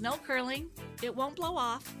 There's no curling, it won't blow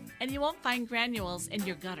off, and you won't find granules in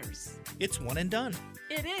your gutters. It's one and done.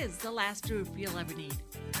 It is the last roof you'll ever need.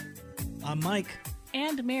 I'm Mike.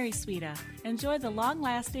 And Mary Sweeta. Enjoy the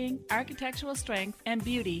long-lasting architectural strength and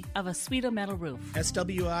beauty of a Sweeta Metal roof.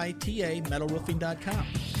 SWITA metalroofing.com.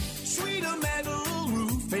 Sweeta Metal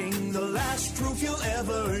Roofing, the last roof you'll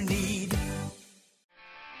ever need.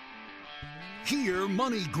 Here,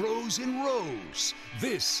 money grows in rows.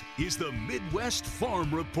 This is the Midwest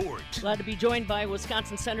Farm Report. Glad to be joined by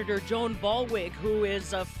Wisconsin Senator Joan Ballweg, who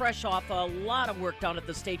is fresh off a lot of work down at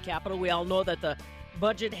the state capitol. We all know that the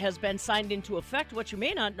budget has been signed into effect. What you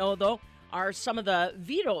may not know, though, are some of the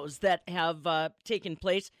vetoes that have taken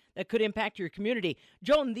place that could impact your community.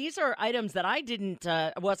 Joan, these are items that I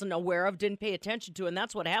wasn't aware of, didn't pay attention to, and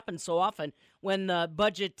that's what happens so often when the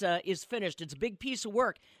budget is finished. It's a big piece of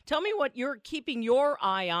work. Tell me what you're keeping your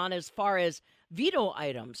eye on as far as veto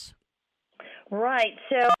items. Right.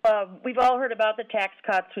 So we've all heard about the tax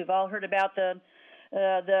cuts. We've all heard about the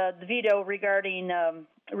veto regarding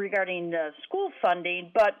school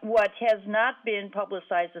funding. But what has not been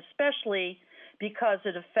publicized, especially because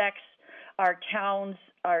it affects our towns,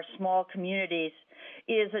 our small communities,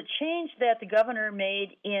 is a change that the governor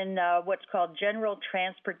made in what's called general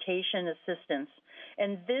transportation assistance.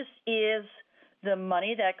 And this is the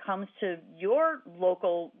money that comes to your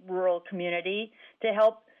local rural community to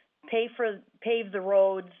help pave the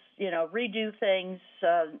roads, redo things,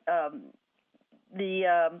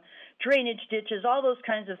 the drainage ditches, all those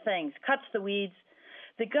kinds of things, cuts the weeds.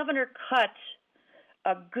 The governor cut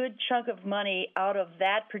a good chunk of money out of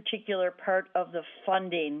that particular part of the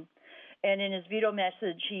funding. And in his veto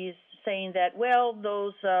message, he's saying that, well,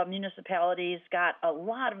 those municipalities got a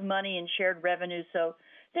lot of money in shared revenue, so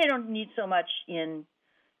they don't need so much in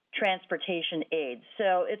transportation aid.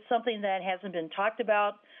 So it's something that hasn't been talked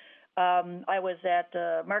about. I was at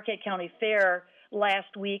Marquette County Fair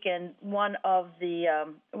last week, and one of the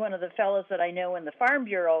fellows that I know in the Farm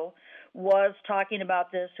Bureau was talking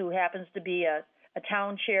about this, who happens to be a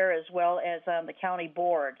town chair as well as on the county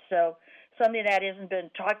board. So something that hasn't been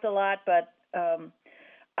talked a lot, but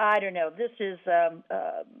I don't know. This is,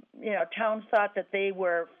 towns thought that they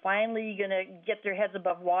were finally going to get their heads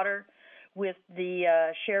above water with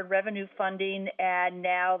the shared revenue funding, and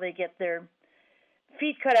now they get their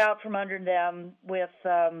feet cut out from under them with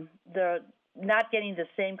the not getting the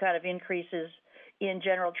same kind of increases in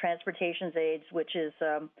general transportation aids, which is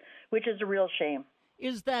a real shame.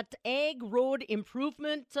 Is that ag road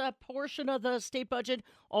improvement portion of the state budget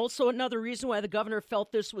also another reason why the governor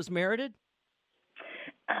felt this was merited?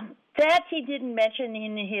 That he didn't mention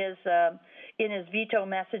in his veto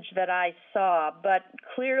message that I saw, but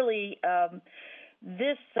clearly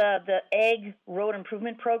the ag road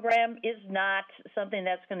improvement program is not something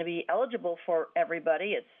that's going to be eligible for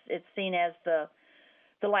everybody. It's seen as the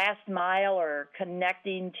last mile or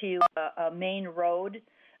connecting to a main road.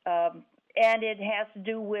 And it has to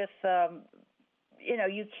do with,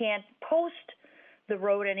 you can't post the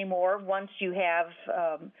road anymore once you have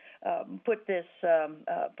put this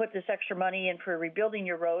extra money in for rebuilding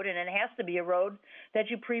your road, and it has to be a road that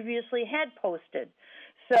you previously had posted.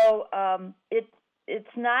 So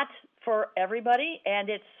not for everybody, and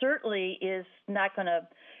it certainly is not going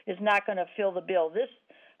to fill the bill. This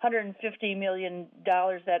 $150 million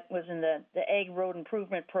that was in the Ag Road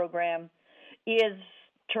Improvement Program is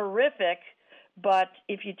terrific, but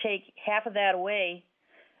if you take half of that away,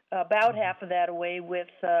 about half of that away with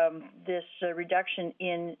this reduction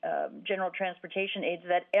in general transportation aids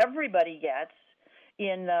that everybody gets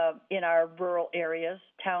in our rural areas,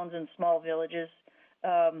 towns and small villages,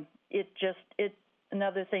 it's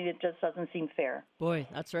another thing that just doesn't seem fair. Boy,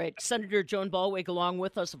 that's right. Senator Joan Ballweg along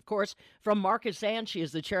with us, of course, from Marcus Ann. She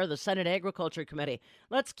is the chair of the Senate Agriculture Committee.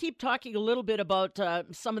 Let's keep talking a little bit about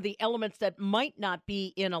some of the elements that might not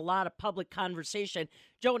be in a lot of public conversation.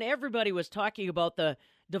 Joan, everybody was talking about the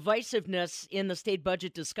divisiveness in the state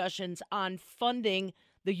budget discussions on funding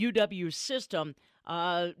the UW system.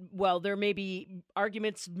 While there may be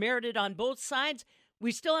arguments merited on both sides,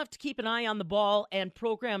 we still have to keep an eye on the ball and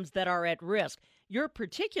programs that are at risk. You're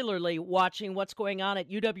particularly watching what's going on at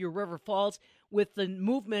UW River Falls with the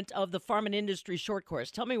movement of the Farm and Industry Short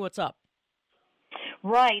Course. Tell me what's up.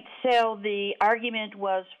 Right. So the argument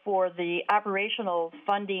was for the operational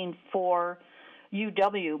funding for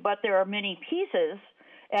UW, but there are many pieces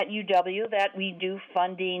at UW that we do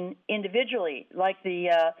funding individually, like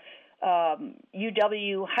the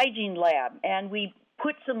UW Hygiene Lab, and we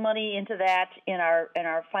put some money into that in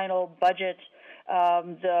our final budget.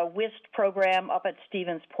 The WIST program up at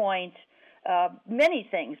Stevens Point, many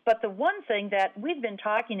things. But the one thing that we've been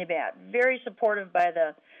talking about, very supportive by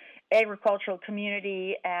the agricultural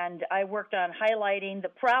community, and I worked on highlighting the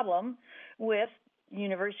problem with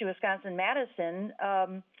University of Wisconsin-Madison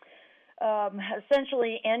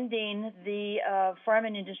essentially ending the Farm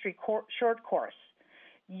and Industry Short Course.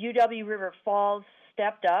 UW River Falls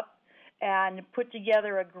stepped up and put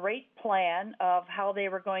together a great plan of how they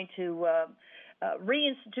were going to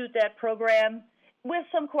reinstitute that program with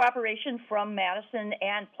some cooperation from Madison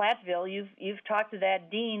and Platteville. You've talked to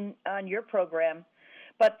that dean on your program,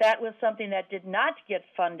 but that was something that did not get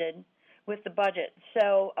funded with the budget.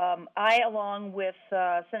 So I, along with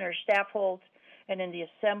Senator Staffholt and in the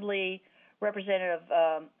Assembly, Representative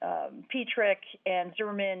Petrick and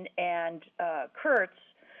Zimmerman and Kurtz,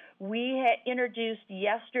 we had introduced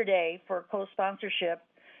yesterday for co-sponsorship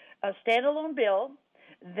a standalone bill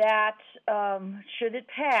that, should it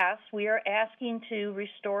pass, we are asking to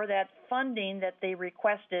restore that funding that they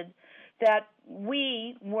requested that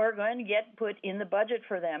we were going to get put in the budget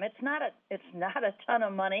for them. It's not a ton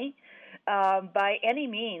of money by any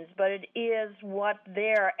means, but it is what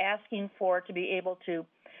they're asking for to be able to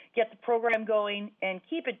get the program going and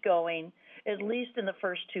keep it going at least in the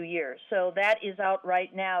first 2 years. So that is out right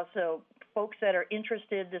now. So folks that are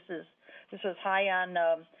interested, this was high on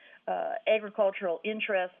agricultural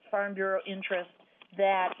interest, Farm Bureau interest,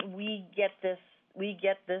 that we get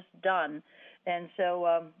this done. And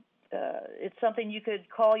so it's something you could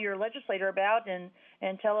call your legislator about and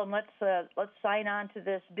tell them let's sign on to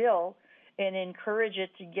this bill and encourage it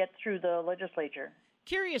to get through the legislature.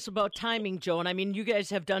 Curious about timing, Joan. I mean, you guys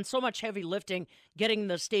have done so much heavy lifting getting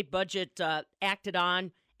the state budget acted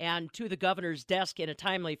on and to the governor's desk in a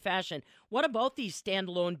timely fashion. What about these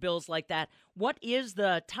standalone bills like that? What is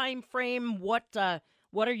the time frame? What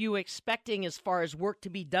are you expecting as far as work to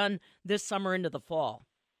be done this summer into the fall?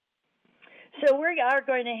 So we are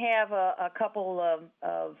going to have a couple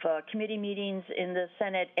of committee meetings in the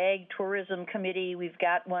Senate Ag Tourism Committee. We've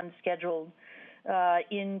got one scheduled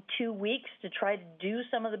in 2 weeks to try to do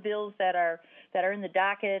some of the bills that are in the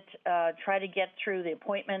docket, try to get through the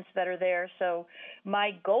appointments that are there. So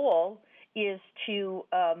my goal is to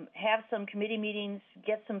have some committee meetings,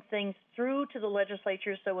 get some things through to the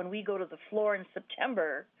legislature so when we go to the floor in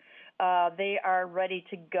September, they are ready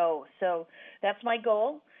to go. So that's my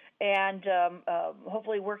goal. And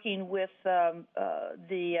hopefully working with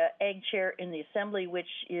the Ag Chair in the Assembly, which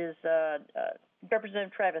is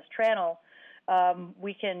Representative Travis Tranel,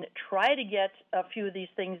 we can try to get a few of these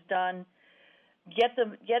things done, get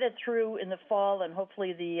it through in the fall, and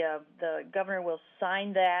hopefully the governor will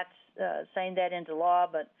sign that into law.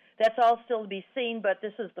 But that's all still to be seen. But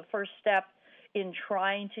this is the first step in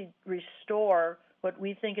trying to restore what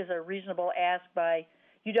we think is a reasonable ask by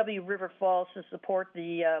UW River Falls to support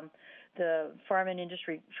the Farm and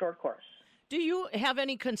Industry Short Course. Do you have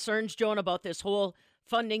any concerns, Joan, about this whole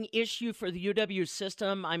funding issue for the UW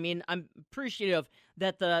system? I mean, I'm appreciative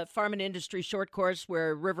that the Farm and Industry Short Course,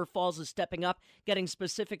 where River Falls is stepping up, getting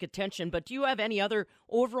specific attention. But do you have any other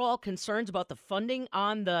overall concerns about the funding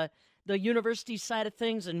on the university side of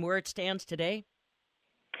things and where it stands today?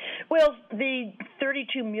 Well, the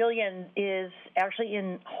 $32 million is actually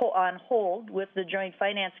on hold with the Joint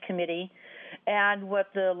Finance Committee, And what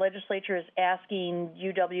the legislature is asking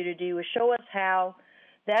UW to do is show us how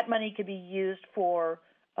that money could be used for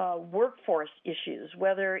workforce issues,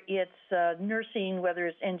 whether it's nursing, whether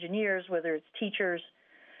it's engineers, whether it's teachers.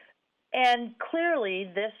 And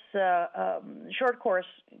clearly, this short course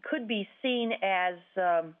could be seen as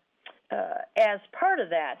part of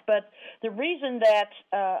that. But the reason that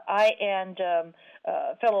I and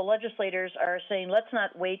fellow legislators are saying let's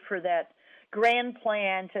not wait for that grand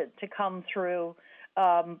plan to come through.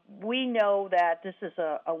 We know that this is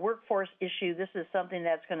a workforce issue. This is something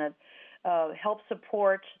that's going to help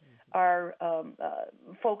support our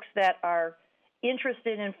folks that are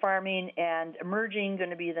interested in farming and emerging, going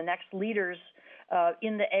to be the next leaders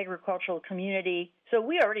in the agricultural community. So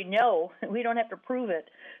we already know. We don't have to prove it.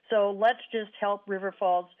 So let's just help River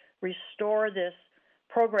Falls restore this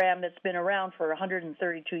program that's been around for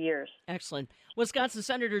 132 years. Excellent. Wisconsin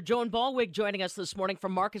Senator Joan Ballweg joining us this morning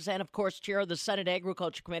from Marcus and, of course, chair of the Senate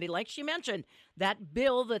Agriculture Committee. Like she mentioned, that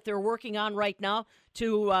bill that they're working on right now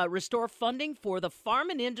to restore funding for the Farm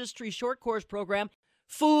and Industry Short Course Program.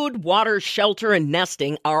 Food, water, shelter, and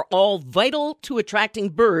nesting are all vital to attracting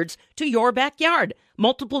birds to your backyard.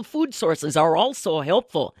 Multiple food sources are also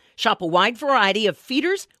helpful. Shop a wide variety of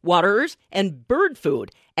feeders, waterers, and bird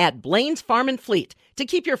food at Blaine's Farm and Fleet to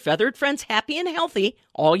keep your feathered friends happy and healthy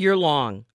all year long.